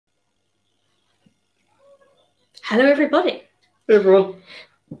Hello, everybody. Hey, everyone.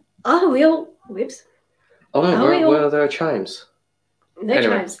 Are we all... Whoops. Oh, no, Are we where are there chimes? No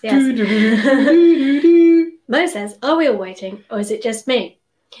Anyway. chimes, yes. Mo says, are we all waiting, or is it just me?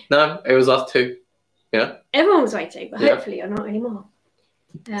 No, it was us two. Yeah. Everyone was waiting, but Yeah. hopefully you're not anymore.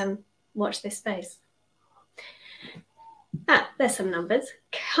 Watch this space. There's some numbers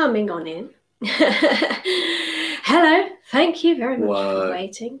coming on in. Hello, thank you very much for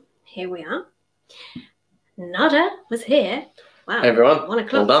waiting. Here we are. Nada was here. Wow. Hey, everyone. 1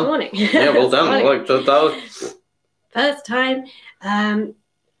 o'clock well this morning. Yeah, well done. Like, that was... First time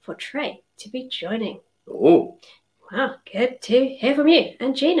for Trey to be joining. Oh. Wow, good to hear from you.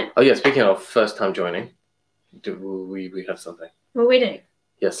 And Gina. Oh, yeah, speaking of first time joining, do we have something? Well, we do.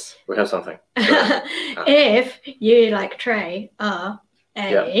 Yes, we have something. So, if you, like Trey, are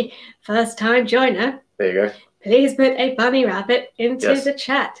a first-time joiner, there you go. Please put a bunny rabbit into the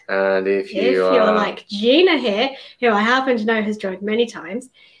chat. And if you're like Gina here, who I happen to know has joined many times,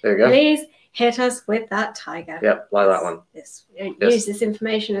 there you go. Please hit us with that tiger. Yep, like that one. We don't use this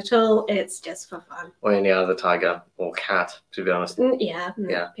information at all. It's just for fun. Or any other tiger or cat, to be honest. Yeah,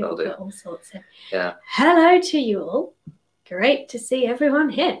 people put all sorts in. Yeah. Hello to you all. Great to see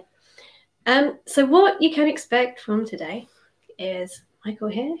everyone here. So what you can expect from today is Michael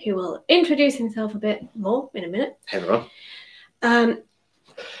here, who will introduce himself a bit more in a minute. Hey, everyone. We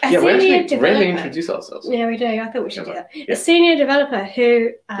actually rarely introduce ourselves. Yeah, we do. I thought we should do that. A senior developer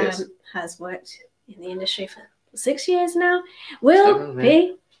who has worked in the industry for 6 years now will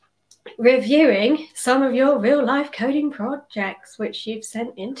be reviewing some of your real-life coding projects, which you've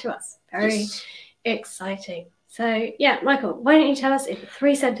sent in to us. Very exciting. So, yeah, Michael, why don't you tell us in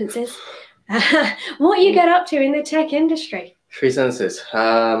 3 sentences what you get up to in the tech industry? 3 sentences.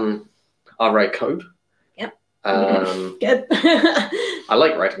 I write code. Yep. Good. I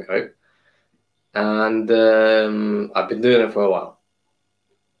like writing code. And I've been doing it for a while.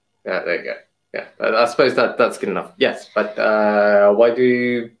 Yeah, there you go. Yeah, I suppose that's good enough. Yes, but why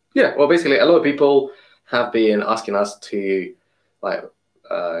do... Yeah, well, basically, a lot of people have been asking us to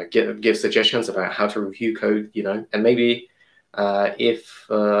give suggestions about how to review code, and maybe if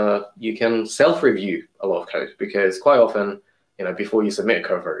you can self-review a lot of code, because quite often, before you submit a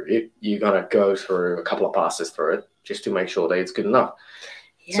code for review, you're going to go through a couple of passes through it just to make sure that it's good enough.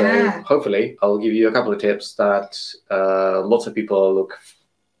 Yeah. So hopefully I'll give you a couple of tips that lots of people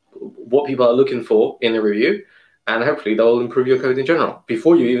what people are looking for in a review, and hopefully they'll improve your code in general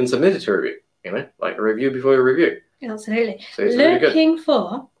before you even submit it to a review, like a review before a review. Absolutely. So it's looking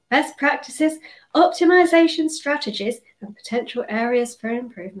for best practices, optimization strategies, and potential areas for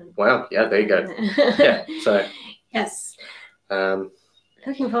improvement. Wow. Yeah, there you go. Yeah. So. Yes.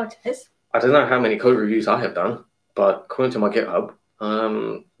 Looking forward to this. I don't know how many code reviews I have done, but according to my GitHub,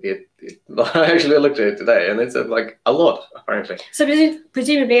 I actually looked at it today, and it's like a lot, apparently. So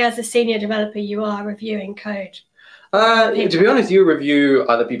presumably, as a senior developer, you are reviewing code. To be honest, you review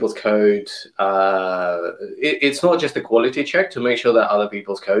other people's code. It's not just a quality check to make sure that other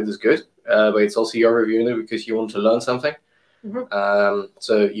people's code is good, but it's also you're reviewing it because you want to learn something. Mm-hmm.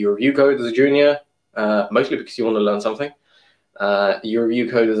 So you review code as a junior, mostly because you want to learn something. You review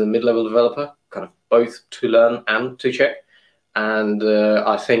code as a mid-level developer, kind of both to learn and to check. And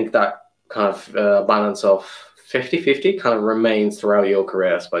I think that kind of balance of 50-50 kind of remains throughout your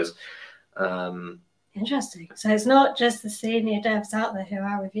career, I suppose. Interesting. So it's not just the senior devs out there who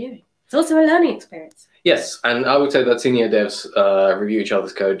are reviewing. It's also a learning experience. Yes, and I would say that senior devs review each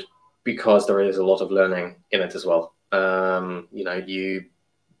other's code because there is a lot of learning in it as well. You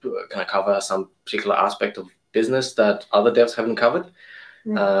kind of cover some particular aspect of business that other devs haven't covered.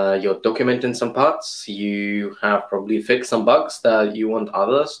 You're documenting some parts. You have probably fixed some bugs that you want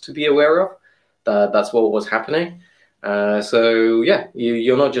others to be aware of. That's what was happening. So yeah,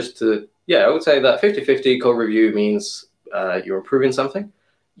 you're not just... I would say that 50-50 code review means you're improving something.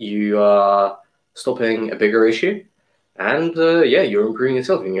 You are stopping a bigger issue. And you're improving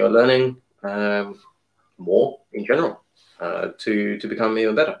yourself and you're learning more in general to become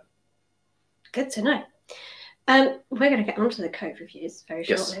even better. Good to know. We're going to get onto the code reviews very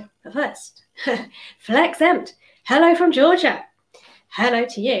shortly. Yes. But first, Flexempt. Hello from Georgia. Hello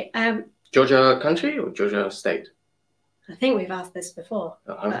to you. Georgia country or Georgia state? I think we've asked this before,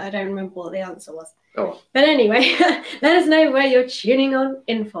 but I don't remember what the answer was. Oh. But anyway, let us know where you're tuning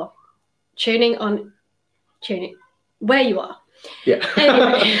in for. Where you are. Yeah.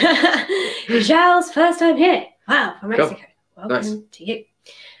 Anyway, Giles, first time here. Wow, from Mexico. Cool. Welcome to you.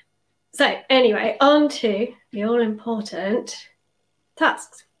 So anyway, on to the all-important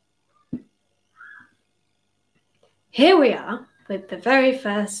tasks. Here we are with the very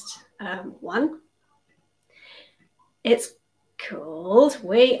first one. It's called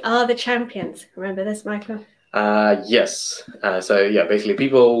We Are the Champions. Remember this, Michael? Yes. So yeah, basically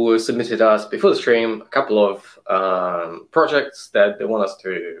people submitted us before the stream a couple of projects that they want us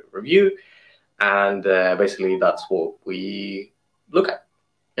to review, and basically that's what we look at.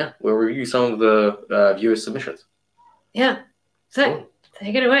 Yeah, we'll review some of the viewer submissions. Yeah. So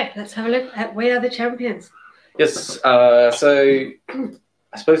take it away. Let's have a look at We Are the Champions. Yes. So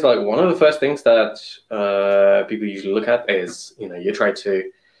I suppose like one of the first things that people usually look at is, you try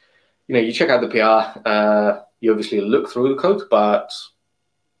to, you check out the PR. You obviously look through the code, but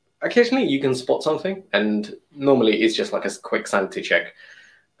occasionally you can spot something, and normally it's just like a quick sanity check.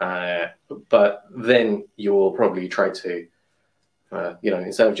 But then you will probably try to,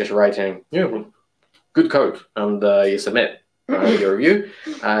 instead of just writing, good code, and you submit your review,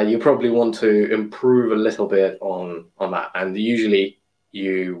 you probably want to improve a little bit on that. And usually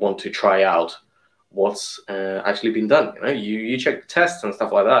you want to try out what's actually been done. You check the tests and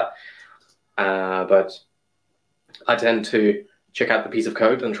stuff like that. But I tend to check out the piece of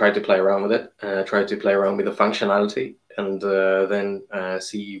code and try to play around with it, try to play around with the functionality, and then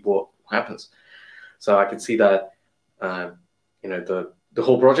see what happens. So I could see that, the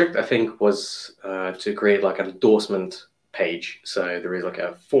whole project, I think, was to create like an endorsement page. So there is like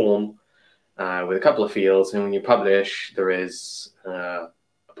a form with a couple of fields, and when you publish, there is a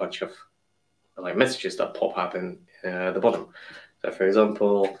bunch of like messages that pop up in the bottom. So for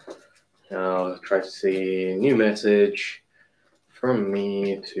example, I'll try to see new message from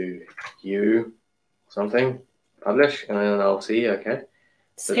me to you, something, publish, and then I'll see, okay.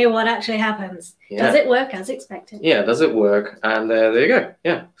 See what actually happens. Yeah. Does it work as expected? Yeah, does it work? And there you go.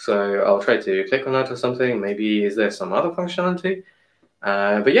 Yeah, so I'll try to click on that or something. Maybe is there some other functionality?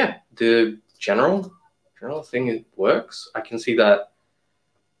 But yeah, the general thing, it works. I can see that.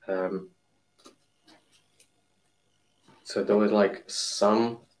 So there was like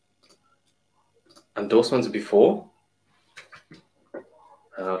some endorsements before.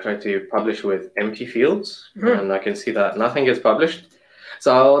 I'll try to publish with empty fields, and I can see that nothing gets published.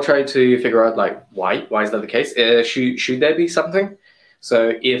 So I'll try to figure out like why is that the case? Should there be something?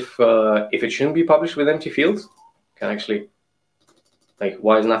 So if it shouldn't be published with empty fields, can actually like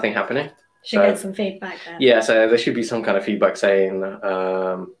why is nothing happening? Should get some feedback there. Yeah, so there should be some kind of feedback saying,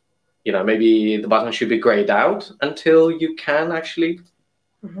 maybe the button should be grayed out until you can actually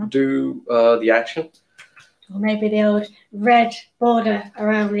do the action. Or maybe the old red border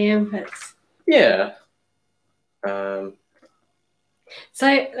around the inputs. Yeah.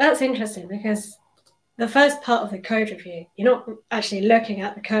 So that's interesting because the first part of the code review, you're not actually looking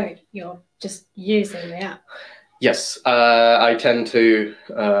at the code, you're just using the app. Yes, I tend to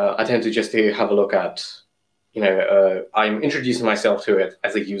just to have a look at, I'm introducing myself to it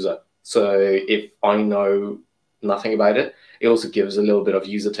as a user. So if I know nothing about it, it also gives a little bit of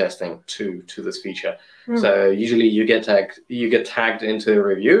user testing to this feature. So usually you get tagged into a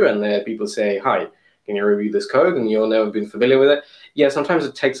review, and there people say, "Hi, can you review this code?" And you've never been familiar with it. Yeah, sometimes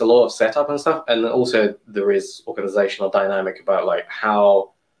it takes a lot of setup and stuff, and also there is organizational dynamic about like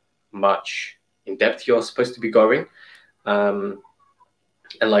how much in depth you're supposed to be going, and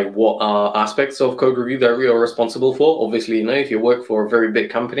like what are aspects of code review that you're responsible for. Obviously, if you work for a very big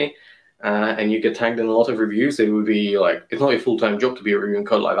company and you get tagged in a lot of reviews, it would be like it's not your full-time job to be reviewing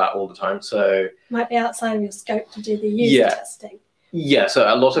code like that all the time. So might be outside of your scope to do the user testing. Yeah,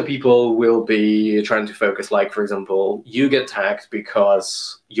 so a lot of people will be trying to focus, like, for example, you get tagged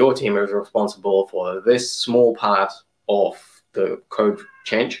because your team is responsible for this small part of the code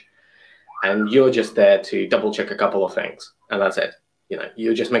change, and you're just there to double check a couple of things, and that's it.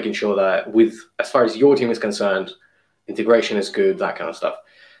 You're just making sure that as far as your team is concerned, integration is good, that kind of stuff.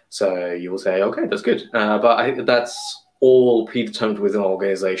 So you will say, okay, that's good. But I think that's all predetermined within an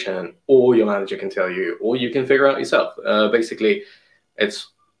organization, or your manager can tell you, or you can figure out yourself. Basically,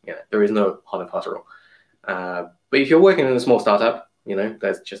 there is no hard and fast rule. But if you're working in a small startup,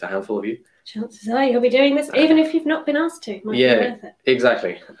 there's just a handful of you. Chances are you'll be doing this even if you've not been asked to. Might be worth it.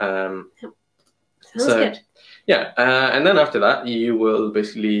 Exactly. Sounds good. Yeah, and then after that, you will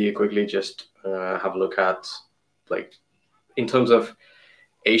basically quickly just have a look at, like, in terms of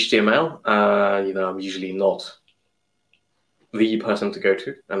HTML, I'm usually not the person to go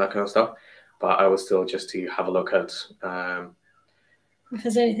to and that kind of stuff, but I was still just to have a look at if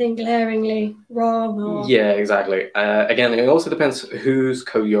there's anything glaringly wrong or... Yeah, exactly. Again, it also depends whose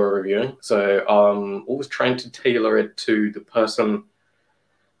code you're reviewing. So I'm always trying to tailor it to the person,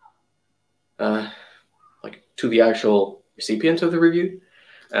 to the actual recipient of the review.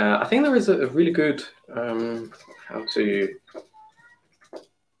 I think there is a really good how to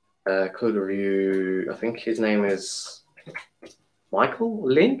code review. I think his name is Michael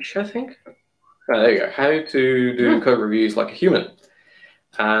Lynch, I think. Oh, there you go. How to do code reviews like a human.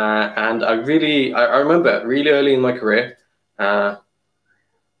 And I remember really early in my career,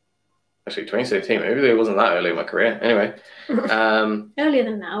 actually 2017, maybe it wasn't that early in my career. Anyway. Earlier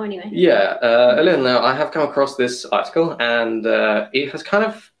than now, anyway. Yeah, earlier than now, I have come across this article, and it has kind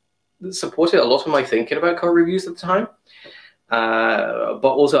of supported a lot of my thinking about code reviews at the time. But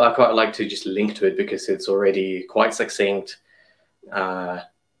also I quite like to just link to it because it's already quite succinct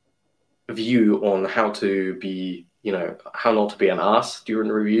view on how to be, how not to be an ass during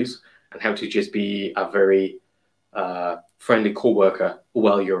the reviews and how to just be a very friendly coworker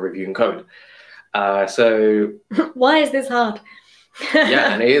while you're reviewing code. So why is this hard?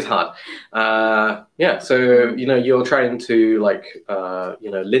 Yeah, and it is hard. Yeah, so you're trying to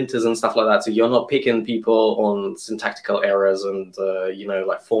linters and stuff like that. So you're not picking people on syntactical errors and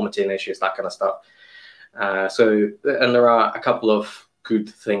like formatting issues, that kind of stuff. And there are a couple of good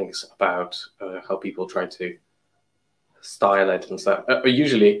things about how people try to style it and stuff.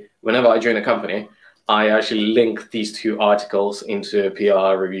 Usually, whenever I join a company, I actually link these two articles into a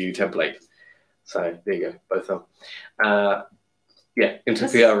PR review template. So there you go, both of them. Yeah, into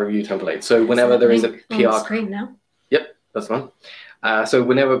PR review template. So whenever there is a PR on screen now. Yep, that's one. So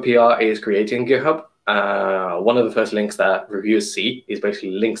whenever PR is creating GitHub, one of the first links that reviewers see is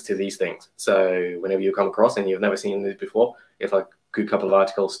basically links to these things. So whenever you come across and you've never seen this before, it's like a good couple of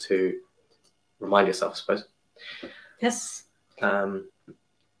articles to remind yourself, I suppose. Yes.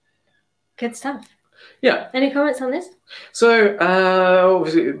 Good stuff. Yeah. Any comments on this? So,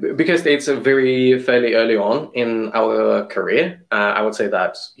 obviously, because it's fairly early on in our career, I would say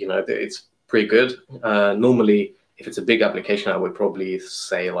that, it's pretty good. Normally, if it's a big application, I would probably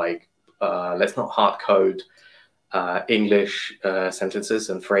say, let's not hard code English sentences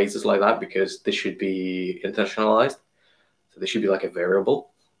and phrases like that, because this should be intentionalized. So there should be like a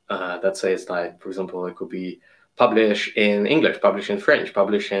variable that says that, for example, it could be publish in English, publish in French,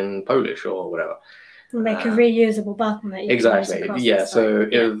 publish in Polish, or whatever. Make a reusable button that you exactly. Can use yeah. So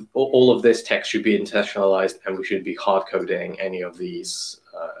all of this text should be intentionalized, and we should be hard coding any of these.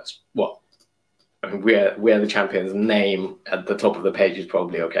 Where the champion's name at the top of the page is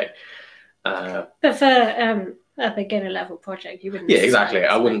probably okay. But for a beginner level project, you wouldn't. Yeah, exactly.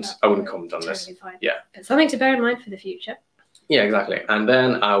 I wouldn't comment on this. Fine. Yeah. But something to bear in mind for the future. Yeah, exactly. And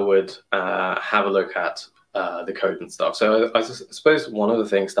then I would have a look at the code and stuff. So I suppose one of the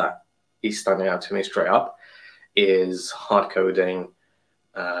things that is standing out to me straight up is hard coding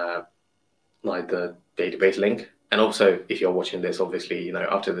like the database link. And also, if you're watching this, obviously,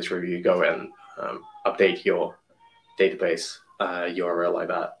 after this review, go and update your database URL like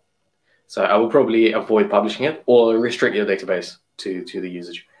that. So I would probably avoid publishing it or restrict your database to the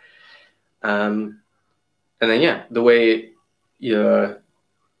usage. And then, the way your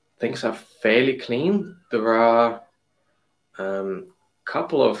things are fairly clean, there are a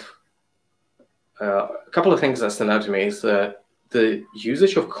couple of things that stand out to me is that the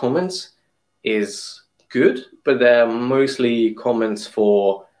usage of comments is good, but they're mostly comments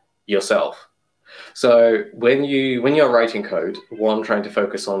for yourself. So when you're writing code, what I'm trying to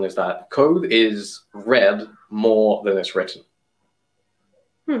focus on is that code is read more than it's written.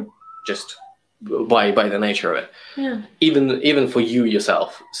 Just by the nature of it. Yeah. Even for you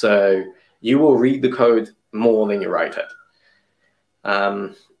yourself. So you will read the code more than you write it.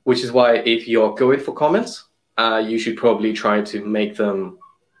 Which is why if you're going for comments, you should probably try to make them.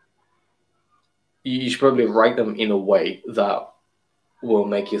 You should probably write them in a way that will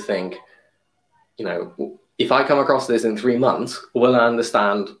make you think, if I come across this in 3 months, will I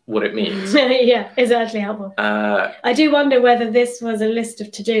understand what it means? Yeah, it's actually helpful. I do wonder whether this was a list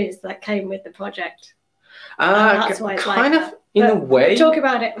of to-dos that came with the project. That's why it's kind of in a way. Talk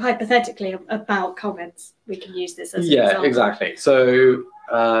about it hypothetically about comments. We can use this as an example. Exactly. So,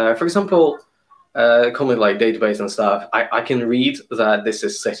 for example, comment like database and stuff, I can read that this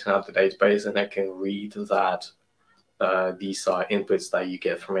is setting up the database, and I can read that these are inputs that you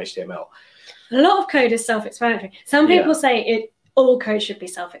get from HTML. A lot of code is self-explanatory. Some people say all code should be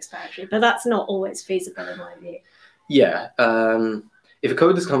self-explanatory, but that's not always feasible in my view. Yeah. If a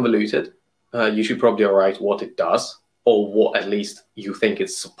code is convoluted, you should probably write what it does, or what at least you think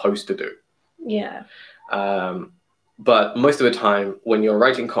it's supposed to do. Yeah. But most of the time, when you're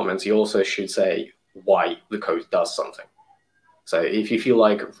writing comments, you also should say why the code does something. So if you feel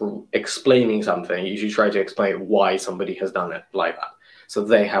like explaining something, you should try to explain why somebody has done it like that, so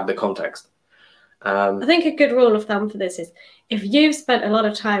they have the context. I think a good rule of thumb for this is if you've spent a lot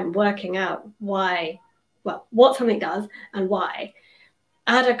of time working out what something does and why,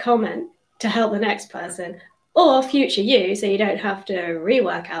 add a comment to help the next person or future you, so you don't have to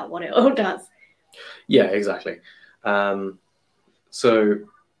rework out what it all does. Yeah, exactly. So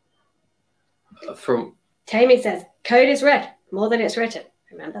from Tammy says, code is read more than it's written.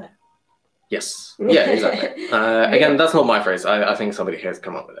 Remember that? Yes. Yeah, exactly. Again, that's not my phrase. I think somebody has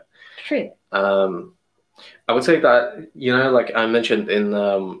come up with it. True. I would say that, like I mentioned in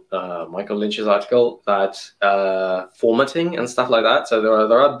Michael Lynch's article, that formatting and stuff like that. So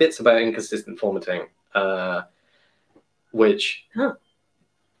there are bits about inconsistent formatting, which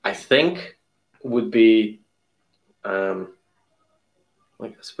I think would be, like,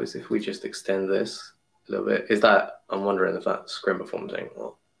 I suppose if we just extend this a little bit, I'm wondering if that's Scrimba formatting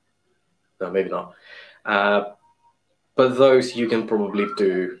or no, maybe not. But those you can probably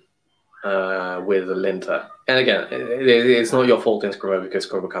do with a linter. And again, it's not your fault in Scrimba, because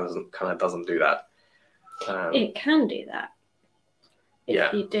Scrimba kind of doesn't do that. It can do that.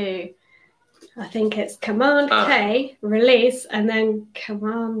 If you do, I think it's Command K, release, and then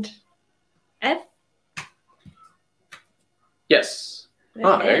Command F. Yes.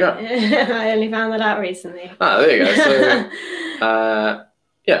 There you go. I only found that out recently. There you go. So,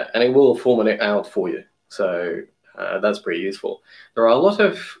 yeah, and it will format it out for you. So that's pretty useful. There are a lot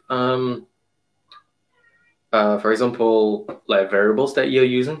of, for example, like variables that you're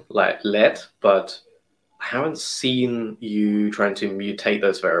using, like let, but I haven't seen you trying to mutate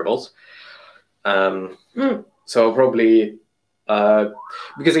those variables. So I'll probably,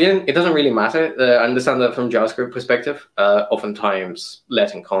 because again, it doesn't really matter. I understand that from JavaScript perspective, oftentimes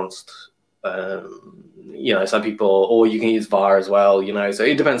let and const, some people, or you can use var as well, so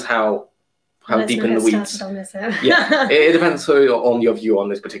it depends how deep in the weeds. Yeah, it depends on your view on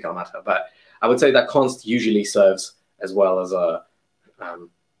this particular matter. But I would say that const usually serves as well as a,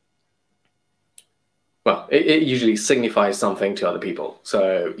 well, it usually signifies something to other people.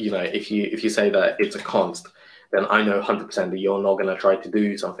 So, if you say that it's a const, then I know 100% that you're not going to try to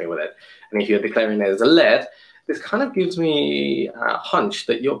do something with it. And if you're declaring it as a let, this kind of gives me a hunch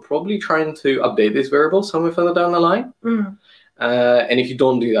that you're probably trying to update this variable somewhere further down the line. And if you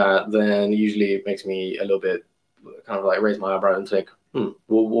don't do that, then usually it makes me a little bit kind of like raise my eyebrow and think, what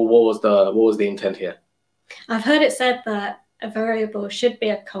was the intent here? I've heard it said that a variable should be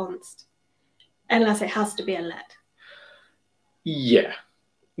a const unless it has to be a let. Yeah,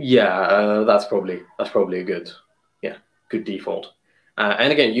 that's probably a good default.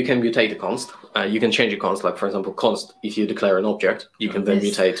 And again, you can mutate a const. You can change a const, like for example, const. If you declare an object, you can then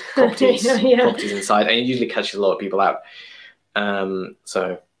mutate properties, properties inside, and it usually catches a lot of people out.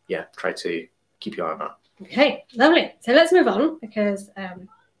 So yeah, try to keep your eye on that. Okay, lovely. So let's move on, because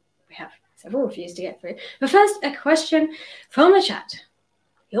we have several reviews to get through. But first, a question from the chat.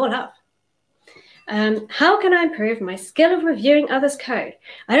 Your love. How can I improve my skill of reviewing others' code?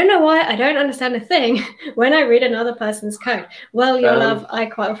 I don't know why I don't understand a thing when I read another person's code. Well, your love, I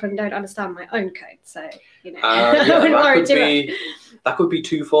quite often don't understand my own code, so I wouldn't worry too much. That could be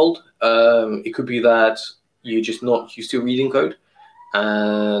twofold. It could be that you're just not used to reading code,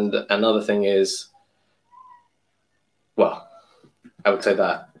 and another thing is, well, I would say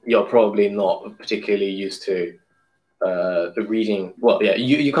that you're probably not particularly used to the reading. Well, yeah,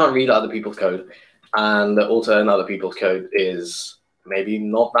 you can't read other people's code. And also another people's code is maybe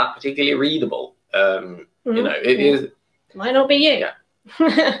not that particularly readable. It is. Might not be you.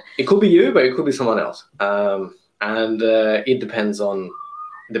 Yeah. It could be you, but it could be someone else. And it depends on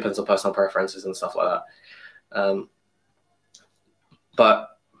personal preferences and stuff like that.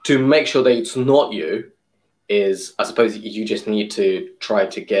 But to make sure that it's not you is, I suppose, you just need to try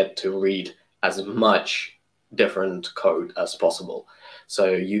to get to read as much different code as possible.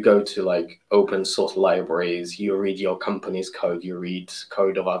 So you go to like open source libraries, you read your company's code, you read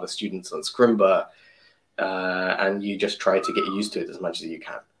code of other students on Scrimba, and you just try to get used to it as much as you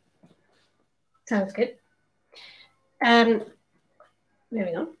can. Sounds good.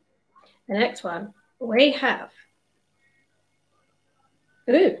 Moving on. The next one we have.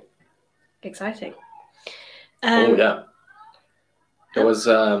 Ooh, exciting. Oh yeah. There was.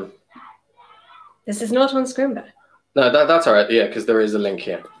 This is not on Scrimba. No, that's all right. Yeah, because there is a link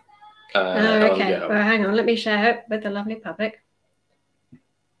here. Okay. Well, hang on. Let me share it with the lovely public.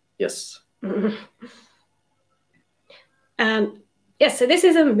 Yes. Yes. So this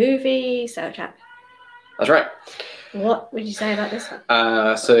is a movie search app. That's right. What would you say about this one?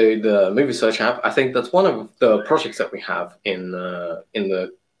 So the movie search app, I think that's one of the projects that we have in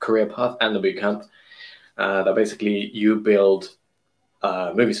the career path and the bootcamp. That basically you build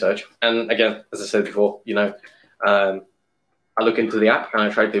movie search, and again, as I said before, I look into the app and I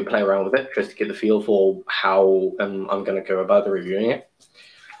try to play around with it just to get the feel for how I'm going to go about reviewing it.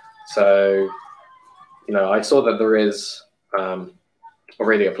 So, you know, I saw that there is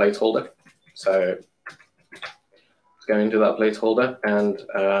already a placeholder. So let's go into that placeholder, and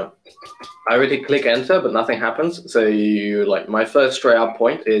I already click enter, but nothing happens. So you, like, my first straight up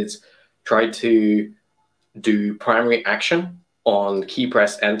point is try to do primary action on key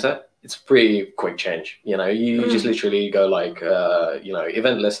press enter. It's pretty quick change. You know, you just literally go like, you know,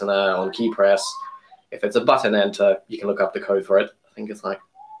 event listener on key press. If it's a button enter, you can look up the code for it. I think it's like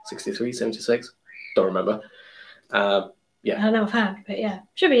 6376. Don't remember. Yeah. I don't know offhand, but yeah,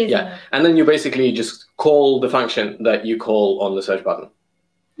 should be easy. Yeah, and then you basically just call the function that you call on the search button.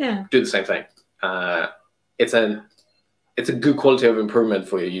 Yeah. Do the same thing. It's a good quality of improvement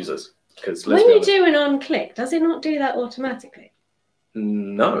for your users. Because when you do an on-click, does it not do that automatically?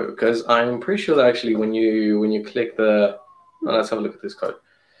 No, because I'm pretty sure that actually when you click the, let's have a look at this code.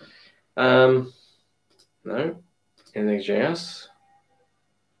 No, index.js.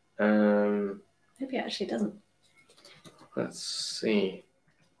 Maybe it actually doesn't. Let's see.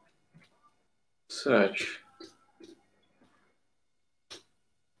 Search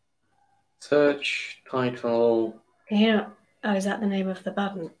title. Yeah. Oh, is that the name of the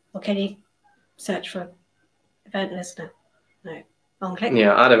button? Or can you search for event listener? No. On click?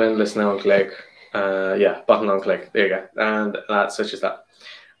 Yeah, add event listener on click. Yeah, button on click. There you go. And that searches that.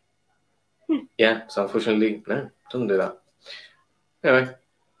 Yeah, so unfortunately, no, it doesn't do that. Anyway,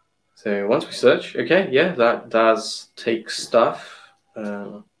 so once we search, okay, yeah, that does take stuff.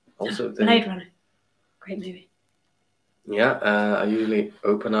 Also, Blade Runner. Great movie. Yeah, I usually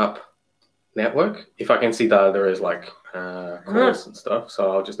open up network if I can see that there is like calls and stuff.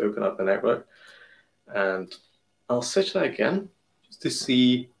 So I'll just open up the network and I'll search that again just to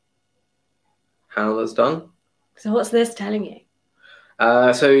see how that's done. So what's this telling you?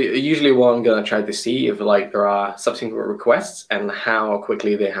 So usually what I'm going to try to see if like there are subsequent requests and how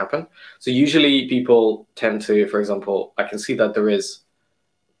quickly they happen. So usually people tend to, for example, I can see that there is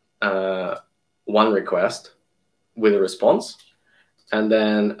one request with a response, and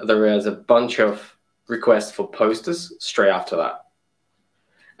then there is a bunch of requests for posters straight after that.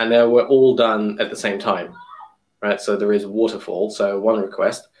 And they were all done at the same time, right? So there is waterfall, so one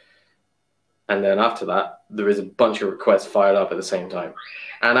request, and then after that, there is a bunch of requests fired up at the same time.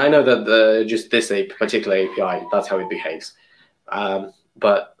 And I know that just this particular API, that's how it behaves.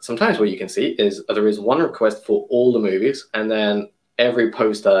 But sometimes what you can see is there is one request for all the movies, and then every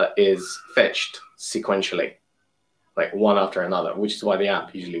poster is fetched sequentially, like one after another, which is why the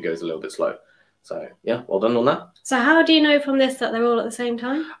app usually goes a little bit slow. So yeah, well done on that. So how do you know from this that they're all at the same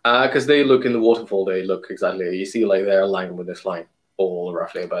time? Because they look in the waterfall, they look exactly, you see like they're aligned with this line, all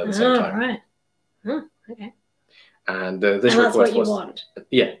roughly about the same time. Right. Oh, okay. And this and that's request what you want?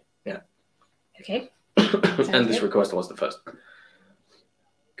 Yeah. Okay. And this request was the first.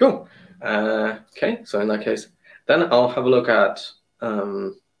 Cool. Okay, so in that case, then I'll have a look at,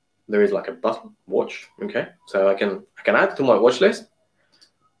 there is like a button, watch, okay? So I can add to my watch list,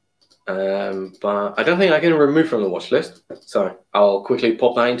 but I don't think I can remove from the watch list. So I'll quickly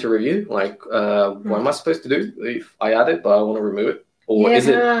pop that into review, like what am I supposed to do if I add it, but I want to remove it? Or is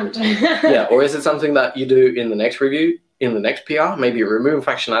it yeah, or is it something that you do in the next review, in the next PR? Maybe remove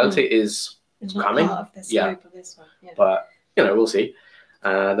functionality is it's not coming. Part of the scope of this one. Yeah. But you know, we'll see.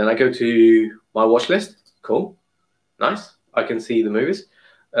 Then I go to my watch list. Cool, nice. I can see the movies.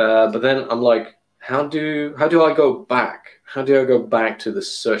 But then I'm like, how do I go back? How do I go back to the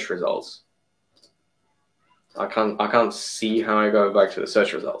search results? I can't see how I go back to the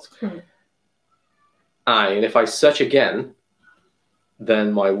search results. And if I search again,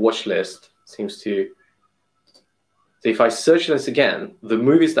 then my watch list seems to. So if I search this again, the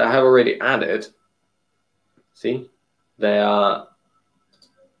movies that I have already added, see, they are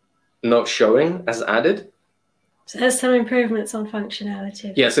not showing as added. So there's some improvements on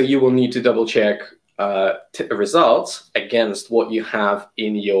functionality. Yeah, so you will need to double check results against what you have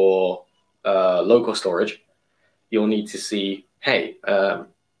in your local storage. You'll need to see, hey, do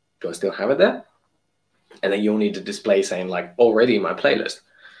I still have it there? And then you'll need to display saying like already in my playlist.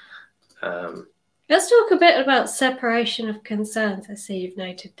 Let's talk a bit about separation of concerns. I see you've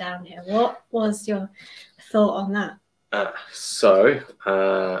noted down here. What was your thought on that? Oops.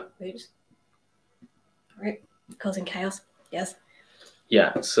 All right, causing chaos. Yes.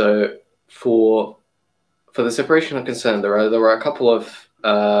 Yeah. So for the separation of concern, there are a couple of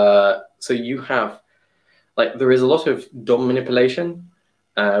so you have like there is a lot of DOM manipulation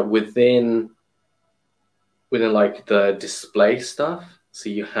within like the display stuff. So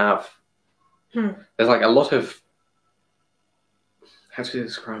you have there's like a lot of how to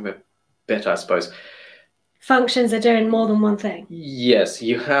describe it better, I suppose. Functions are doing more than one thing. Yes,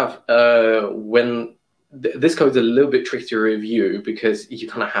 you have when this code's a little bit tricky to review because you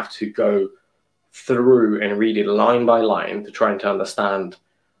kind of have to go through and read it line by line to try and to understand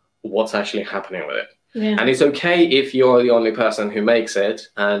what's actually happening with it. Yeah. And it's okay if you're the only person who makes it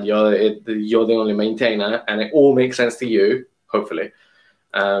and you're the only maintainer and it all makes sense to you, hopefully.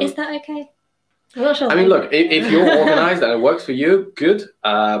 Is that okay? I'm not sure. I mean, look, if you're organized and it works for you, good.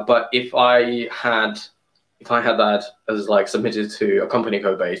 But if I had that as like submitted to a company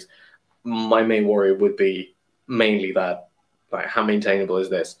code base, my main worry would be mainly that, like, how maintainable is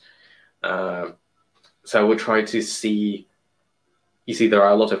this? So I would try to see. You see, there are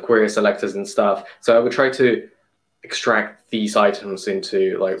a lot of query selectors and stuff. So I would try to extract these items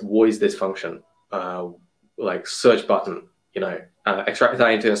into, like, what is this function? Like search button, extract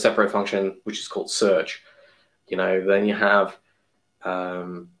that into a separate function, which is called search. Then you have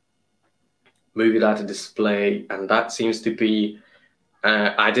movie data display, and that seems to be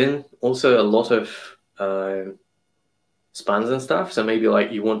adding also a lot of spans and stuff. So maybe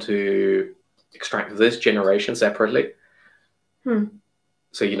like you want to extract this generation separately.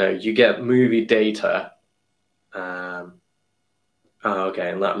 So, you get movie data. Okay,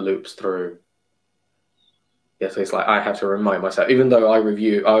 and that loops through. Yeah, so it's like I have to remind myself, even though I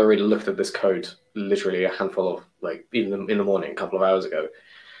already looked at this code literally a handful of, like, in the morning, a couple of hours ago.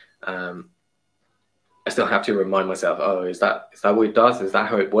 I still have to remind myself, oh, is that what it does? Is that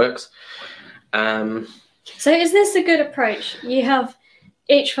how it works? So is this a good approach? You have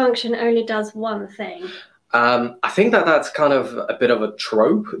each function only does one thing. I think that's kind of a bit of a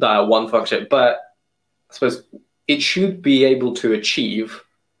trope, that one function, but I suppose it should be able to achieve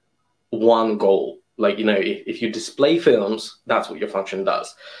one goal. Like, if you display films, that's what your function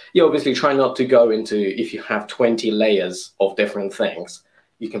does. You obviously try not to go into, if you have 20 layers of different things,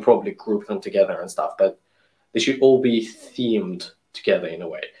 you can probably group them together and stuff, but they should all be themed together in a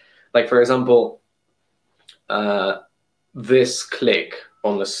way. Like, for example, this click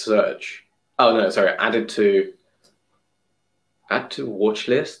on the search. Oh, no, sorry, add to watch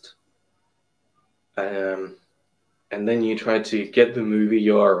list. And then you try to get the movie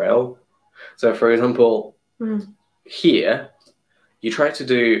URL. So, for example, here, you try to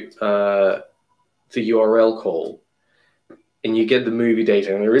do the URL call, and you get the movie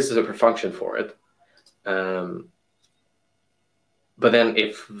data, and there is a separate function for it. But then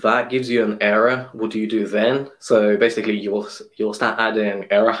if that gives you an error, what do you do then? So basically, you'll start adding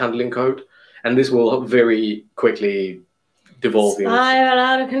error handling code, and this will very quickly devolve into... Spiral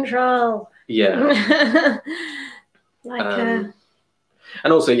out of control. Yeah.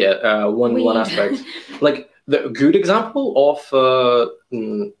 And also, one aspect, like the good example of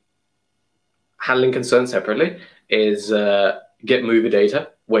handling concerns separately is get movie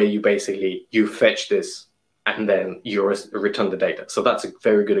data, where you fetch this and then you return the data. So that's a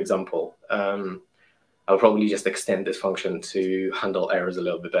very good example. I'll probably just extend this function to handle errors a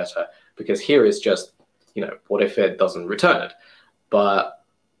little bit better, because here is just, what if it doesn't return it? But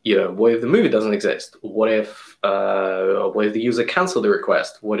what if the movie doesn't exist? What if the user canceled the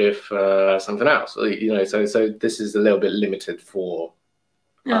request? What if something else? So this is a little bit limited for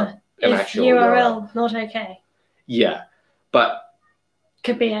an actual URL not okay. Yeah, but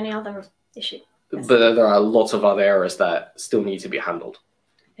could be any other issue. But there are lots of other errors that still need to be handled.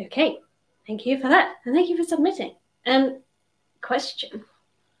 Okay, thank you for that, and thank you for submitting. Question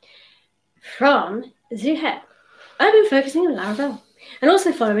from Zuhair. I've been focusing on Laravel and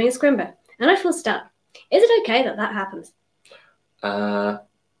also following a Scrimba, and I feel stuck. Is it okay that happens?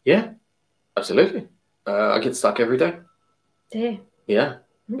 Yeah, absolutely. I get stuck every day. Do you? Yeah,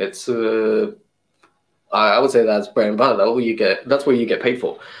 it's. I would say that's bread and butter. That's what you get paid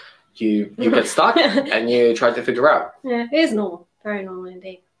for. You get stuck and you try to figure out. Yeah, it is normal, very normal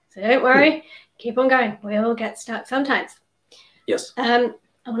indeed. So don't worry, keep on going. We all get stuck sometimes. Yes. I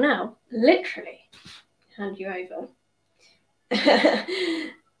will now literally hand you over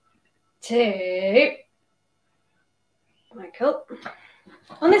to Michael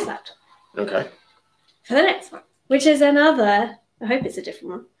on this laptop. Okay. For the next one, which is another, I hope it's a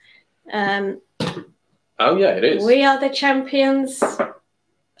different one. Oh yeah, it is. We Are the Champions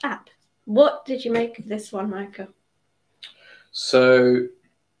app. What did you make of this one, Michael? So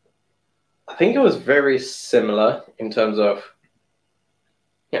I think it was very similar in terms of,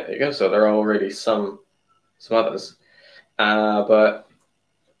 yeah, there you go. So there are already some others, but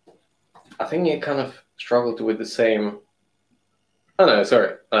I think it kind of struggled with the same. Oh no,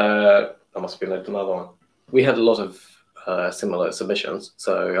 sorry, that must have been another one. We had a lot of similar submissions,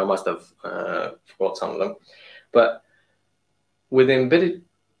 so I must have forgot some of them. But with the embedded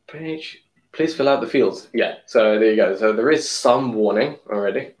page, please fill out the fields. Yeah, so there you go. So there is some warning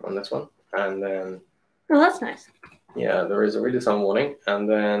already on this one. And then... Oh, that's nice. Yeah, there is already some warning. And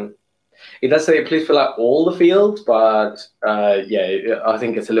then it does say please fill out all the fields, but yeah, I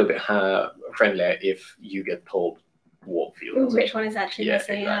think it's a little bit friendlier if you get told what field. Which one is actually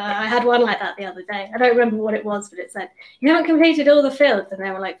missing. Exactly. I had one like that the other day. I don't remember what it was, but it said, you haven't completed all the fields. And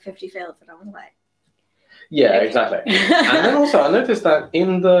there were like 50 fields. And I was like... Yeah, okay. Exactly. And then also I noticed that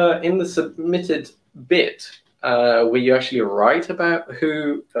in the submitted bit, where you actually write about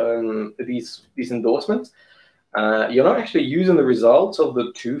who these endorsements, you're not actually using the results of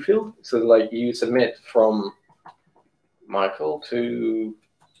the to field. So like you submit from Michael to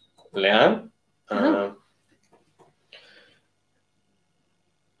Leanne.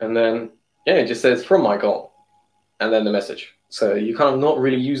 And then, yeah, it just says from Michael and then the message. So you're kind of not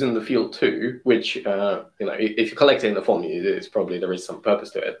really using the field to, which, you know, if you collect it in the form, it's probably there is some purpose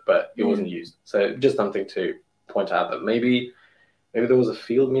to it, but it wasn't used. So just something to point out that maybe there was a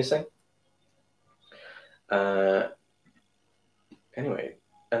field missing. Anyway,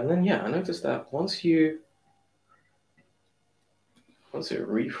 and then, yeah, I noticed that once you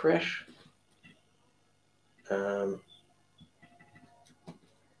refresh,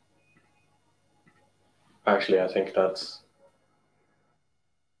 actually, I think that's...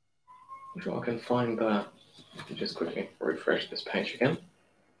 I'm sure I can find that. Let me just quickly refresh this page again.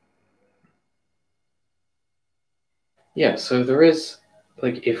 Yeah, so there is,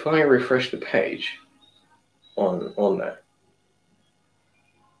 like, if I refresh the page on there,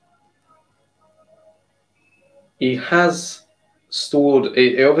 it has stored,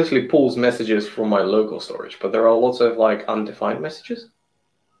 it obviously pulls messages from my local storage, but there are lots of, like, undefined messages.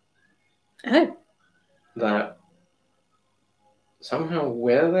 Oh. That somehow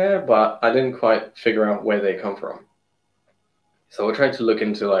were there, but I didn't quite figure out where they come from. So I tried to look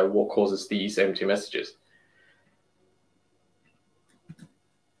into like what causes these empty messages.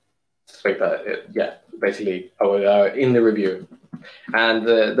 Like that, yeah, basically in the review. And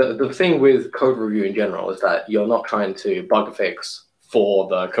the thing with code review in general is that you're not trying to bug fix for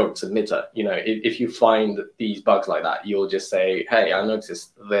the code submitter. You know, if you find these bugs like that, you'll just say, hey, I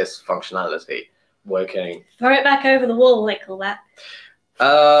noticed this functionality working. Throw it back over the wall, they call that.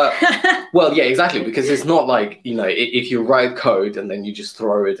 Well, yeah, exactly, because it's not like, you know, if you write code and then you just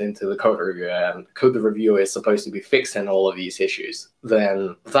throw it into the code reviewer and the reviewer is supposed to be fixing all of these issues,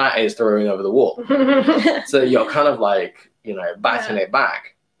 then that is throwing over the wall. So you're kind of like, you know, batting it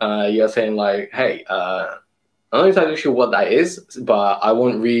back. You're saying like, hey, I'm not entirely sure what that is, but I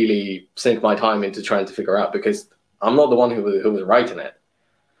won't really sink my time into trying to figure out because I'm not the one who was writing it.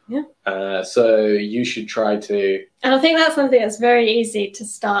 Yeah. So you should try to... And I think that's something that's very easy to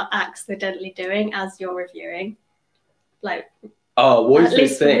start accidentally doing as you're reviewing. Like, oh, what is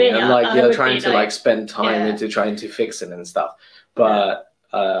this thing? Me, and like you're trying to like spend time into trying to fix it and stuff. But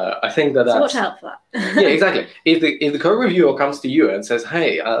I think that's... So watch out for that. Yeah, exactly. If the code reviewer comes to you and says,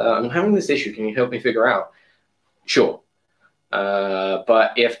 hey, I'm having this issue, can you help me figure out? Sure.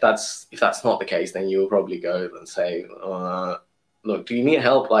 But if that's not the case, then you'll probably go and say, look, do you need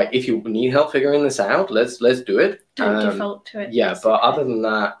help? Like, if you need help figuring this out, let's do it. Don't default to it. Yeah, but other than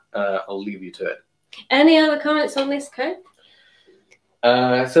that, I'll leave you to it. Any other comments on this code?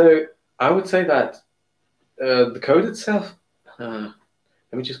 So I would say that the code itself. Let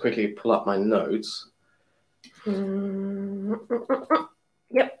me just quickly pull up my notes. Yep.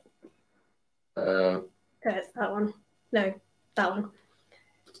 There's that one. No, that one.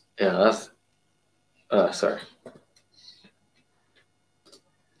 Yeah, that's. Sorry.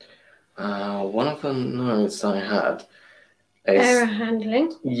 One of the notes I had is error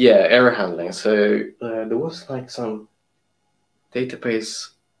handling. Yeah, error handling. So there was like some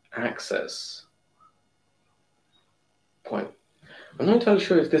database access point. I'm not entirely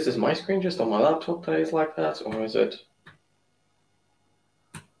sure if this is my screen just on my laptop that is like that, or is it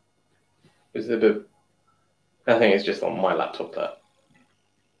a bit... I think it's just on my laptop that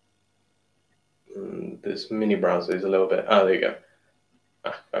this mini browser is a little bit... Oh, there you go.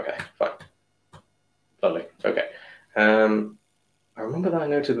 Okay, fine. Lovely. Okay. I remember that I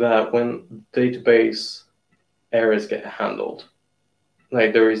noted that when database errors get handled,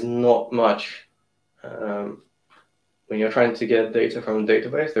 like there is not much, when you're trying to get data from a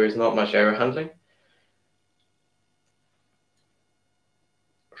database, there is not much error handling.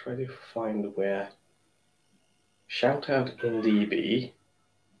 Try to find where. Shout out in DB.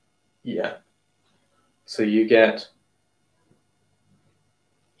 Yeah. So you get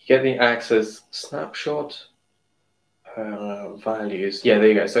the access snapshot values. Yeah, there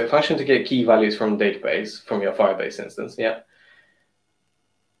you go. So function to get key values from database, from your Firebase instance. Yeah.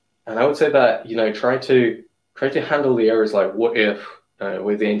 And I would say that, try to handle the errors like what if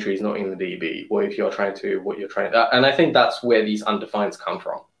with the entry is not in the DB, what if you're trying to, and I think that's where these undefineds come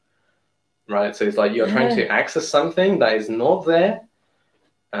from, right? So it's like you're trying to access something that is not there.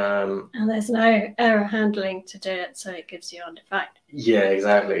 And there's no error handling to do it, so it gives you undefined. Yeah,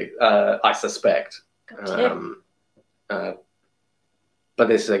 exactly. I suspect. But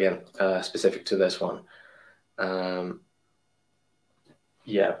this is, again, specific to this one.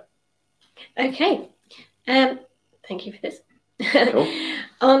 Yeah. Okay. Thank you for this. Cool.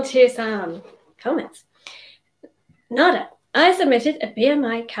 On to some comments. Nada, I submitted a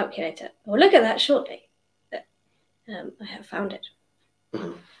BMI calculator. We'll look at that shortly. I have found it.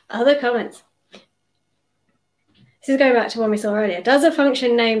 Mm-hmm. Other comments. This is going back to one we saw earlier. Does a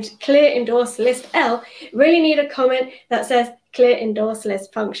function named clear endorse list L really need a comment that says clear endorse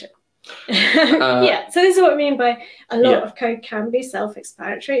list function? Yeah, so this is what I mean by a lot of code can be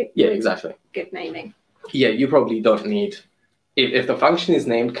self-explanatory. Yeah, exactly. Good naming. Yeah, you probably don't need, if the function is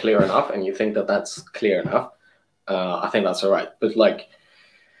named clear enough and you think that that's clear enough, I think that's all right. But like,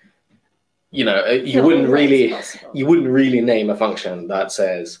 you wouldn't really name a function that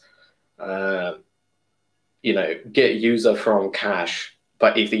says, get user from cache,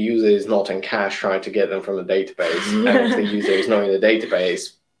 but if the user is not in cache, trying to get them from the database, and if the user is not in the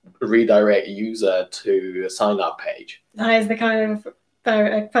database, redirect user to a sign-up page. That is the kind of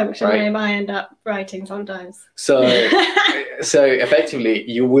function name I end up writing sometimes. So effectively,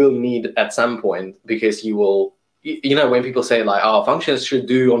 you will need at some point, because you will, when people say like, oh, functions should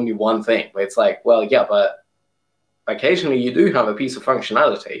do only one thing, but it's like, well, yeah, but occasionally you do have a piece of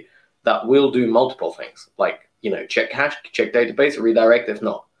functionality that will do multiple things, like, check cache, check database, redirect if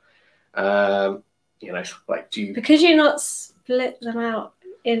not. Because you not split them out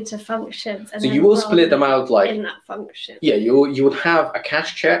into functions. And so you will split them out like in that function. Yeah, you would have a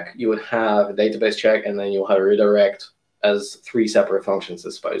cache check, you would have a database check, and then you'll have a redirect as 3 separate functions,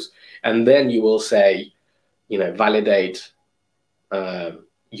 I suppose. And then you will say, validate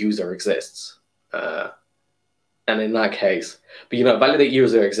user exists. And in that case, but validate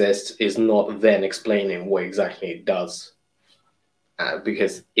user exists is not then explaining what exactly it does,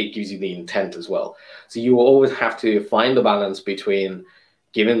 because it gives you the intent as well. So you will always have to find the balance between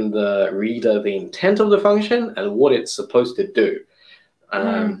giving the reader the intent of the function and what it's supposed to do.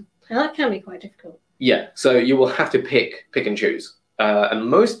 That can be quite difficult. Yeah, so you will have to pick and choose. And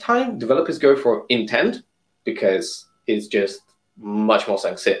most time, developers go for intent because it's just much more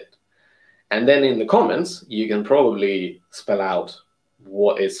succinct. And then in the comments, you can probably spell out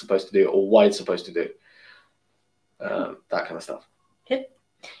what it's supposed to do or why it's supposed to do. That kind of stuff. Good.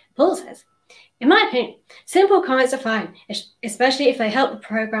 Paul says, in my opinion, simple comments are fine, especially if they help the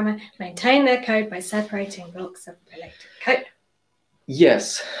programmer maintain their code by separating blocks of related code.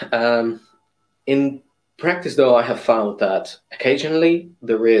 Yes. In practice, though, I have found that occasionally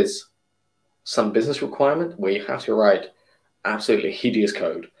there is some business requirement where you have to write absolutely hideous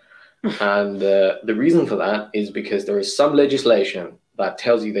code. And the reason for that is because there is some legislation that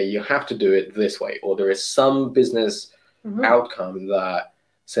tells you that you have to do it this way, or there is some business outcome that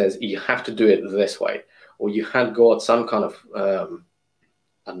says you have to do it this way, or you had got some kind of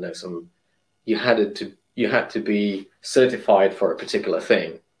you had to be certified for a particular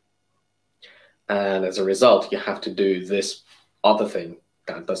thing, and as a result you have to do this other thing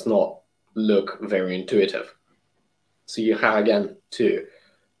that does not look very intuitive. So you have again to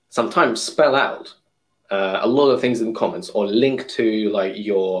sometimes spell out a lot of things in the comments, or link to like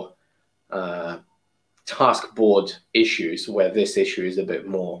your task board issues where this issue is a bit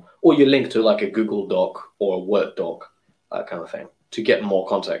more, or you link to like a Google Doc or a Word doc, that kind of thing, to get more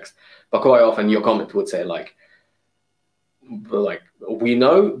context. But quite often your comment would say like, we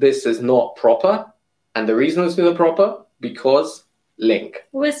know this is not proper, and the reason it's not proper because link.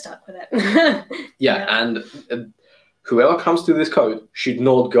 We're stuck with it. Yeah, and whoever comes to this code should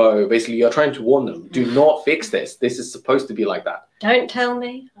not go, basically you're trying to warn them, do not fix this. This is supposed to be like that. Don't tell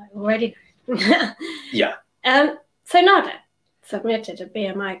me, I already know. Yeah. So Nada submitted a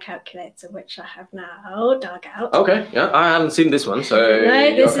BMI calculator, which I have now dug out. Okay, yeah, I haven't seen this one, so...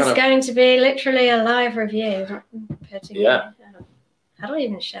 No, this is going to be literally a live review. Yeah. How do I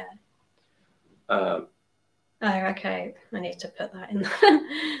even share? Oh, okay, I need to put that in.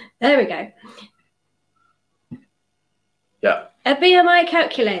 There we go. Yeah. A BMI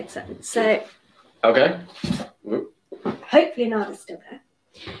calculator. So. Okay. Hopefully Nada's still there.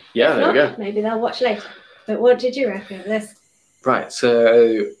 Yeah, there we go. Maybe they'll watch later. But what did you reckon of this? Right.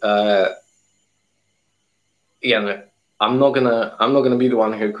 So, I'm not gonna be the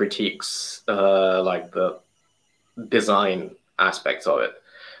one who critiques like the design aspects of it,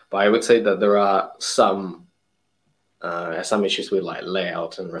 But I would say that there are some issues with like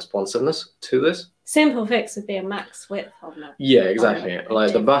layout and responsiveness to this. Simple fix would be a max width on that. Yeah, exactly.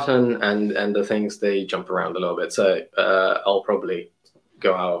 Like the button and the things, they jump around a little bit. So I'll probably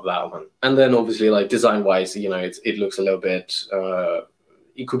go out of that one. And then obviously, like design wise, you know, it looks a little bit.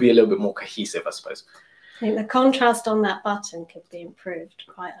 It could be a little bit more cohesive, I suppose. I think the contrast on that button could be improved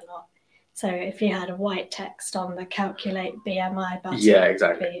quite a lot. So if you had a white text on the calculate BMI button, yeah,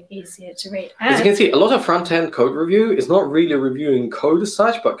 exactly, it would be easier to read. As you can see, a lot of front-end code review is not really reviewing code as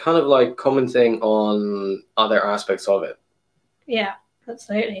such, but kind of like commenting on other aspects of it. Yeah,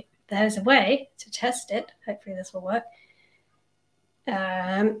 absolutely. There's a way to test it. Hopefully this will work.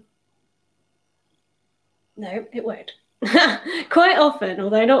 No, it won't. Quite often,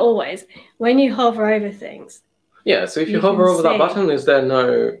 although not always, when you hover over things. Yeah, so if you hover over that button, is there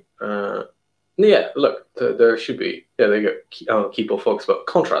no... yeah, look, there should be. Yeah, there you go. Keep all focus, but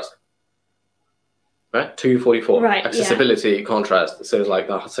contrast. Right, 244. Right, accessibility, contrast. So it's like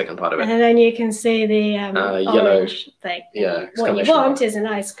the second part of it. And then you can see the yellow orange thing. Yeah. What you want is a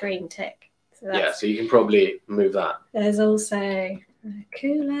nice green tick. So yeah, so you can probably move that. There's also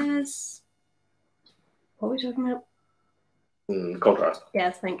coolers. What are we talking about? Contrast.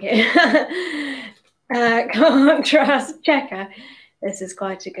 Yes, thank you. Contrast checker. This is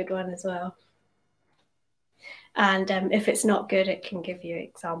quite a good one as well. And if it's not good, it can give you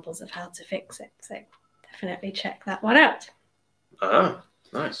examples of how to fix it. So definitely check that one out. Ah,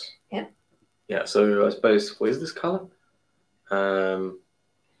 nice. Yeah. Yeah, so I suppose, what is this color?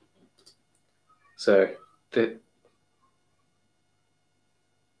 So the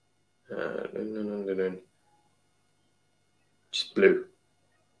just blue.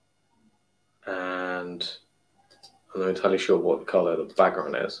 And I'm not entirely sure what the color the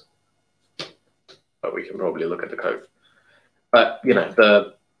background is, but we can probably look at the code. But you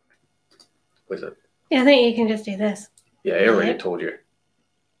know, what is it? Yeah, I think you can just do this. Yeah, it already told you.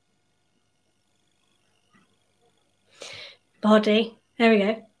 Body. There we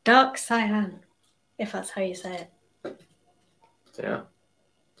go. Dark cyan, if that's how you say it. Yeah.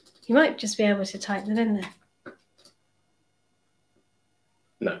 You might just be able to type that in there.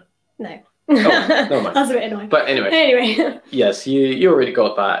 No. No. Oh, never mind. That's a bit annoying. But anyway. Anyway. Yes, you already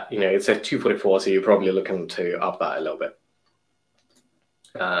got that. You know, it said 244, so you're probably looking to up that a little bit.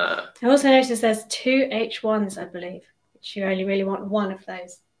 I also noticed there's 2 H1s, I believe, which you only really want one of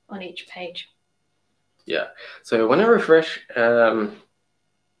those on each page. Yeah. So when I refresh,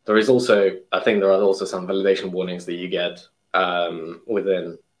 there is also, I think there are also some validation warnings that you get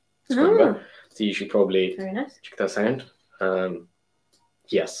within Spring. So you should probably check those out.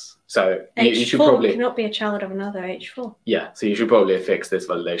 Yes. So you should probably cannot be a child of another H4. Yeah. So you should probably fix this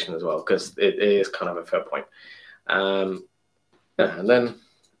validation as well, because it is kind of a fair point. And then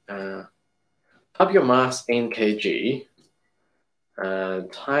type your mass in kg.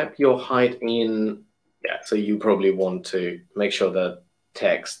 Type your height in. Yeah. So you probably want to make sure that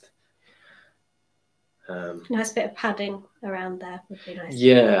text. Nice bit of padding around there would be nice.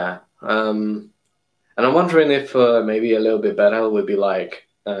 Yeah. And I'm wondering if maybe a little bit better would be like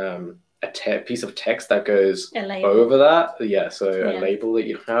a piece of text that goes over that. Yeah, so a label that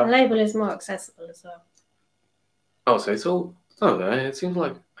you have. A label is more accessible as well. Oh, so it's all... Oh, no, it seems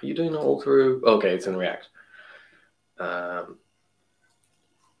like... Are you doing it all through... Okay, it's in React.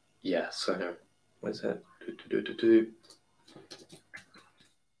 Yeah, so... What is it?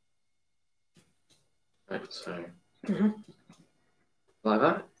 Right, so... Like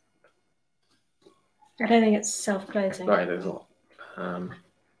that? I don't think it's self-closing. Right, there's not.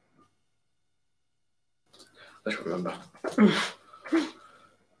 Let's remember.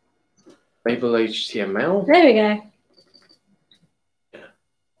 Label HTML. There we go. Yeah.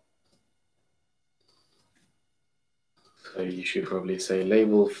 So you should probably say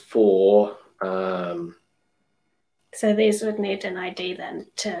label for. So these would need an ID then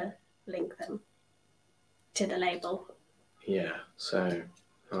to link them to the label. Yeah. So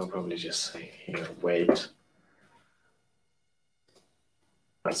I'll probably just say here wait.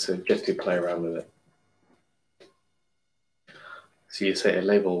 So just to play around with it. So you say a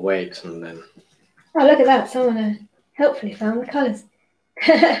label wait and then... Oh, look at that. Someone helpfully found the colours.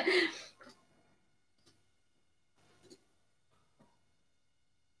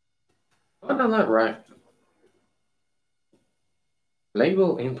 I've done that right.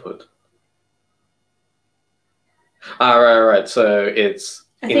 Label input. Right. So it's...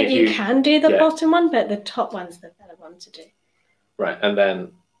 I think you can do the bottom one, but the top one's the better one to do. Right, and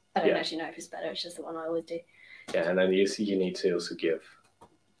then... I don't actually know if it's better. It's just the one I always do. Yeah, and then you need to also give...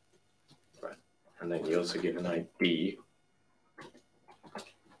 Right, and then you also give an ID.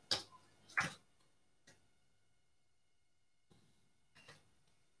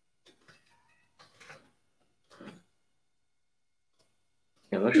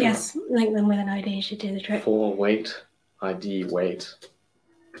 not sure. Yes, link them with an ID should do the trick. For weight, ID weight.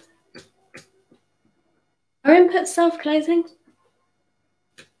 Are inputs self-closing?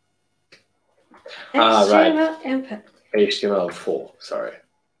 Right. HTML input. HTML4, sorry.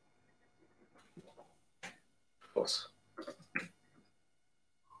 Of course.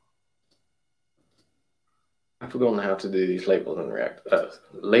 I've forgotten how to do these labels in React.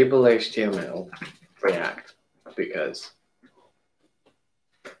 Label HTML React because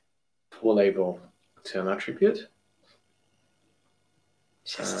for label to an attribute.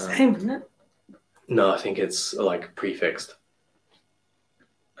 It's just the same, isn't it? No, I think it's like prefixed.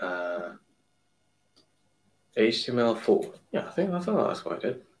 HTML4. Yeah, I think that's what I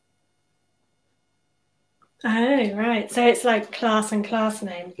did. Oh, right. So it's like class and class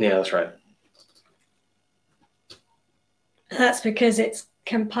name. Yeah, that's right. That's because it's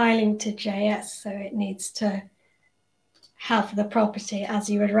compiling to JS, so it needs to have the property as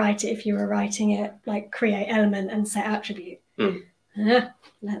you would write it if you were writing it like create element and set attribute. Mm. Learned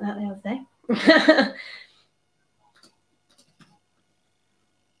that the other day.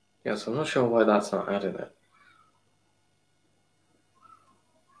 Yeah, so I'm not sure why that's not adding it.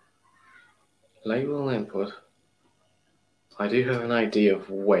 Label input. I do have an idea of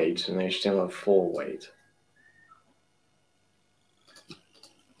weight in HTML4 weight.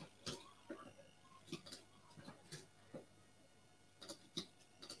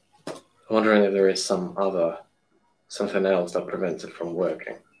 I'm wondering if there is something else that prevents it from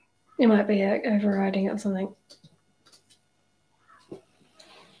working. It might be overriding it or something.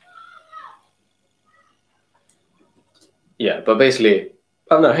 Yeah, but basically,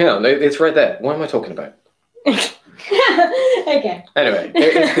 oh no, hang on, it's right there. What am I talking about? Okay. Anyway,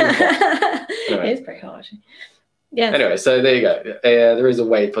 It's pretty hard. Yeah. Anyway, so there you go. There is a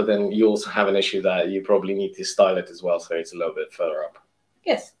weight, but then you also have an issue that you probably need to style it as well, so it's a little bit further up.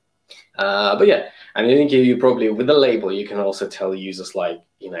 Yes. But yeah, and I think you probably, with the label, you can also tell users like,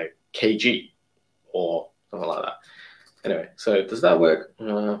 kg or something like that. Anyway, so does that work?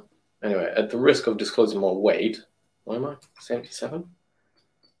 Anyway, at the risk of disclosing more weight, what am I? 77?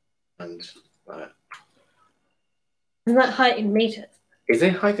 And isn't that height in meters? Is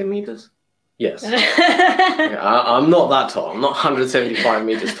it height in meters? Yes. Yeah, I'm not that tall. I'm not 175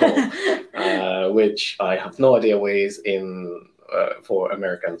 meters tall, which I have no idea what is in for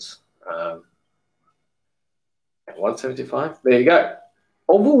Americans. 175. There you go.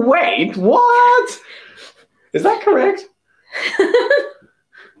 Overweight? What? Is that correct?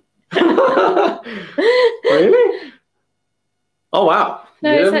 Really? Oh wow.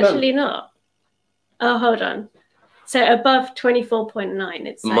 No, it's actually not. Oh, hold on. So above 24.9,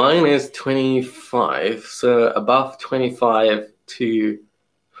 it's like... Mine is 25, so above 25 to...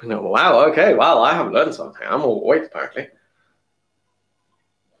 No, wow, okay, wow, I have learned something. I'm overweight, apparently.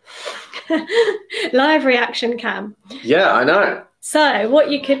 Live reaction cam. Yeah, I know. So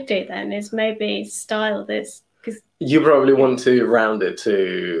what you could do then is maybe style this. Cause you probably want to round it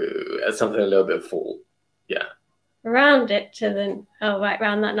to something a little bit full. Yeah. Round it to the... Oh, right,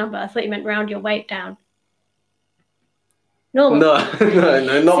 round that number. I thought you meant round your weight down. Normal.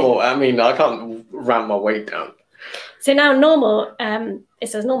 No, normal. I mean, I can't round my weight down. So now normal, it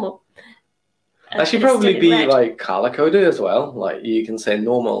says normal. That should probably be like color coded as well. Like you can say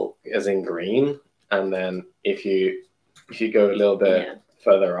normal as in green, and then if you go a little bit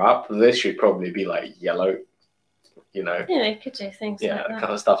further up, this should probably be like yellow. Yeah, you could do things like that. Yeah,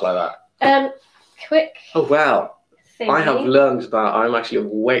 kind of stuff like that. Quick. Oh wow! Thingy. I have learned that I'm actually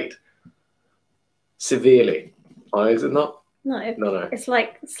overweight. Severely. Oh, is it not? No. No. It's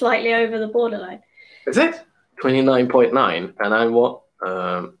like slightly over the borderline. Is it? 29.9, and I'm what?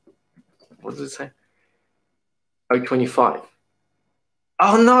 What does it say? Oh, 25.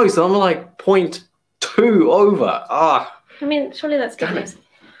 Oh no, so I'm like 0.2 over. I mean, surely that's good news.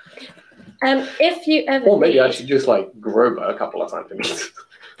 If you ever... Or maybe I should just like grow by a couple of centimeters.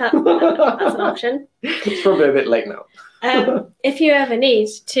 That's an option. It's probably a bit late now. If you ever need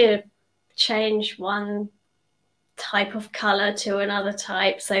to change one type of color to another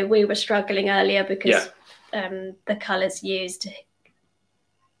type, so we were struggling earlier because the colors used...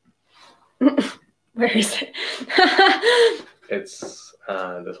 Where is it? It's this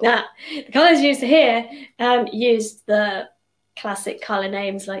one. Yeah, the colors used here used the classic color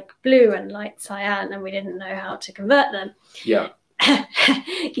names like blue and light cyan, and we didn't know how to convert them. Yeah.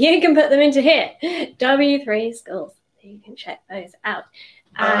 You can put them into here, W3 schools. You can check those out.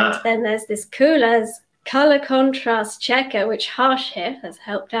 And then there's this cool as color contrast checker, which Harsh here has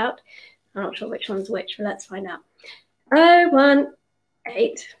helped out. I'm not sure which one's which, but let's find out.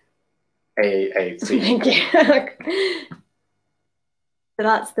 018. A-A-C. Thank you. So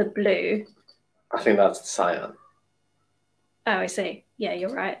that's the blue. I think that's the cyan. Oh, I see. Yeah,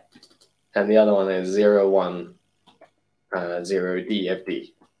 you're right. And the other one is 010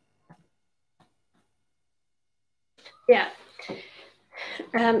 DFD. Yeah.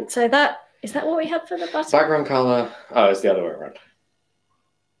 So is that what we have for the button? Background color. Oh, it's the other way around.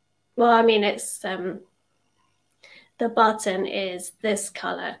 Well, I mean, it's the button is this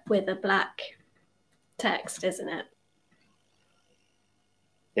color with a black text, isn't it?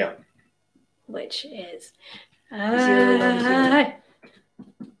 Yeah. Which is 010.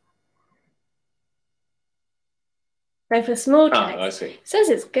 So for small text, I see. It says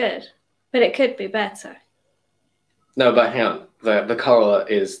it's good, but it could be better. No, but hang on. The color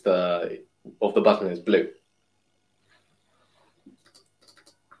is of the button is blue.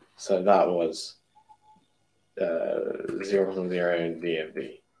 So that was 010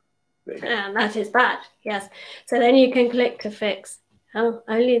 DFD. And that is bad, yes. So then you can click to fix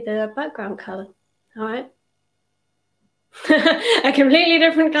only the background color. All right. A completely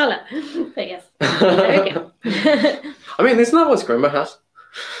different color. But yes, there we go. I mean, isn't that what Scrimba has?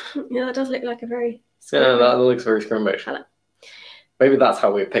 Yeah, that does look like a very Yeah, that looks very Scrimba-ish. color. Maybe that's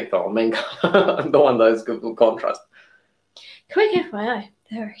how we picked our main color, the one that is good for contrast. Quick FYI,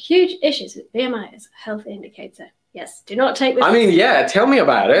 there are huge issues with BMI as a health indicator. Yes, do not take this. I mean, yeah, tell me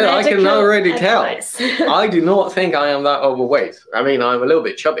about it. I can already tell. I do not think I am that overweight. I mean, I'm a little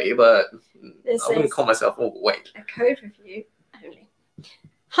bit chubby, but I wouldn't call myself overweight. A code review only.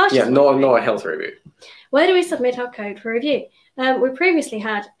 Yeah, not a health review. Where do we submit our code for review? We previously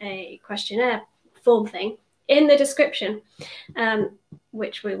had a questionnaire form thing in the description,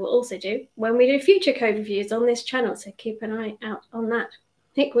 which we will also do when we do future code reviews on this channel, so keep an eye out on that.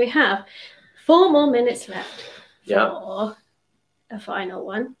 I think we have 4 more minutes left for a final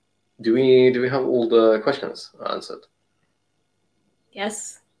one. Do we have all the questions answered?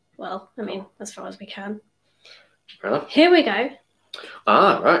 Yes. Well, I mean, as far as we can. Fair enough. Here we go.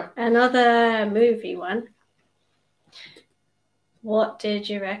 Right. Another movie one. What did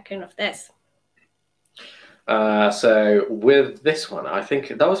you reckon of this? So with this one, I think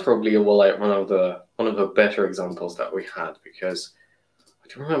that was probably one of the better examples that we had, because I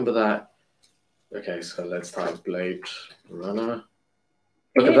do remember that. Okay, so let's type Blade Runner.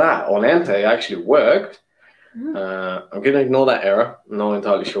 Look at that. On Enter, it actually worked. I'm going to ignore that error. I'm not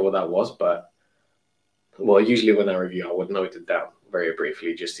entirely sure what that was, but well, usually when I review, I would note it down very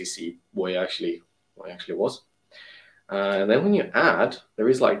briefly just to see what it actually was. And then when you add, there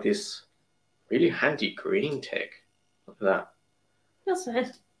is like this really handy green tick. Look at that. That's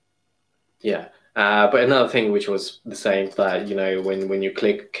nice. Yeah. But another thing which was the same, that, you know, when you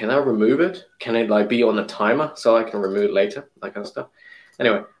click, can I remove it? Can it like be on a timer so I can remove it later? That kind of stuff.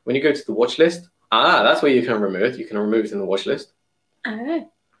 Anyway, when you go to the watch list, that's where you can remove it. You can remove it in the watch list. Oh.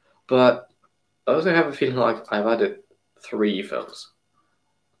 But I also have a feeling like I've added 3 films.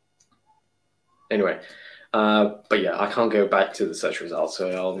 Anyway, but yeah, I can't go back to the search results, so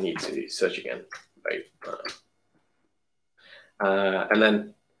I'll need to search again. Right. And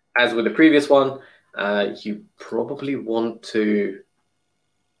then, as with the previous one, you probably want to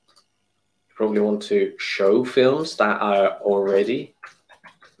show films that are already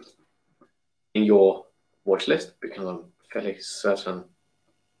in your watch list, because I'm fairly certain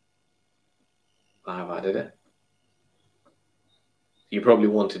I've added it. You probably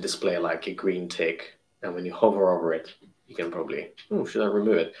want to display like a green tick, and when you hover over it, you can probably, should I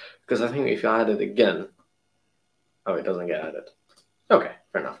remove it? Because I think if you add it again, it doesn't get added. Okay,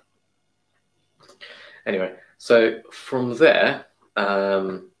 fair enough. Anyway, so from there, template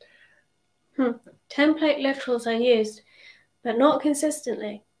literals are used, but not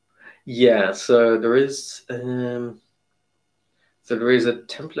consistently. Yeah, so there is a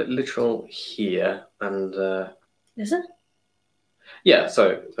template literal here, and is it? Yeah,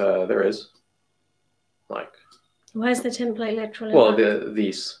 so there is. Like, where's the template literal? Well,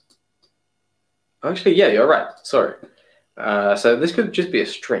 these. Actually, yeah, you're right. Sorry. So this could just be a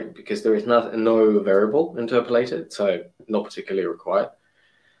string, because there is no variable interpolated, so not particularly required.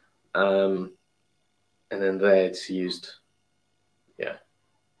 And then there it's used. Yeah.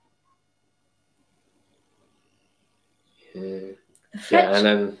 Yeah, and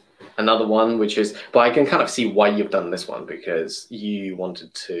then another one, which is, but I can kind of see why you've done this one, because you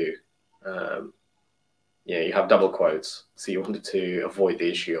wanted to, you have double quotes, so you wanted to avoid the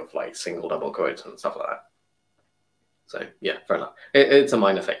issue of like single double quotes and stuff like that. So yeah, fair enough. It's a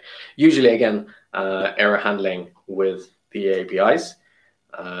minor thing. Usually, again, error handling with the APIs.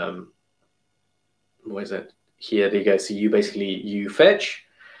 What is it? Here you go. So you basically fetch,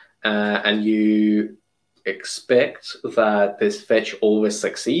 and expect that this fetch always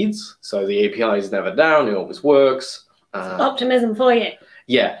succeeds. So the API is never down, it always works. Optimism for you.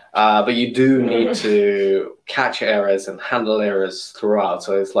 Yeah, but you do need to catch errors and handle errors throughout.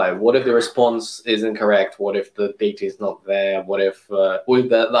 So it's like, what if the response is incorrect? What if the data is not there? What if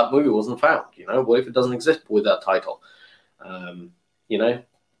that movie wasn't found? You know, what if it doesn't exist with that title? You know,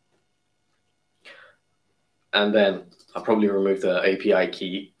 and then I'll probably remove the API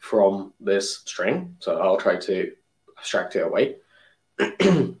key from this string. So I'll try to abstract it away.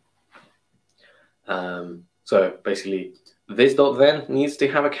 So basically, this dot then needs to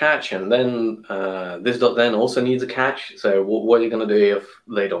have a catch, and then this dot then also needs a catch. So what are you going to do if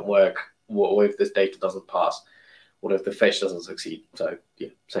they don't work? What if this data doesn't pass? What if the fetch doesn't succeed? So yeah,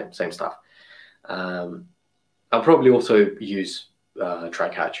 same stuff. I'll probably also use try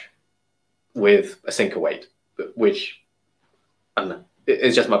catch with async await, which I don't know.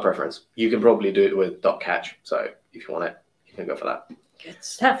 It's just my preference. You can probably do it with dot catch. So if you want it, you can go for that. Good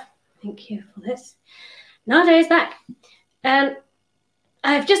stuff. Thank you for this. Nada's back.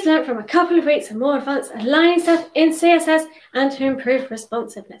 I've just learned from a couple of weeks of more advanced aligning stuff in CSS and to improve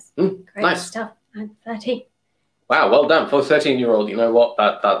responsiveness. Great nice stuff. I'm 13. Wow, well done for a 13-year-old. You know what?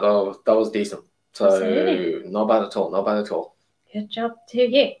 That was decent. So Absolutely. Not bad at all. Not bad at all. Good job to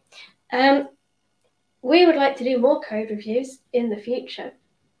you. We would like to do more code reviews in the future.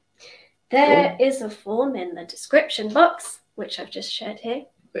 There is a form in the description box, which I've just shared here.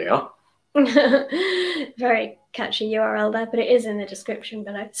 There you are. Very catchy URL there, but it is in the description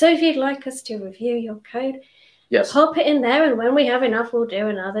below. So if you'd like us to review your code, yes, pop it in there, and when we have enough, we'll do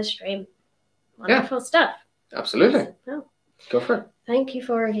another stream. Wonderful stuff. Absolutely. So, go for it. Thank you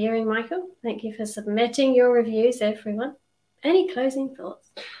for reviewing, Michael. Thank you for submitting your reviews, everyone. Any closing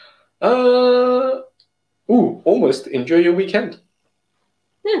thoughts? Almost enjoy your weekend.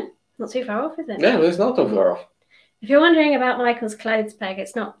 Yeah, not too far off, is it? Yeah, it's not too far off. If you're wondering about Michael's clothes peg,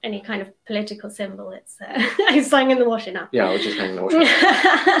 it's not any kind of political symbol. It's he's hanging the washing up. Yeah, I was just hanging the washing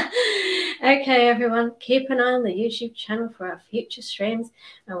up. Okay, everyone, keep an eye on the YouTube channel for our future streams,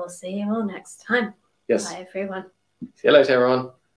 and we'll see you all next time. Yes. Bye, everyone. See you later, everyone.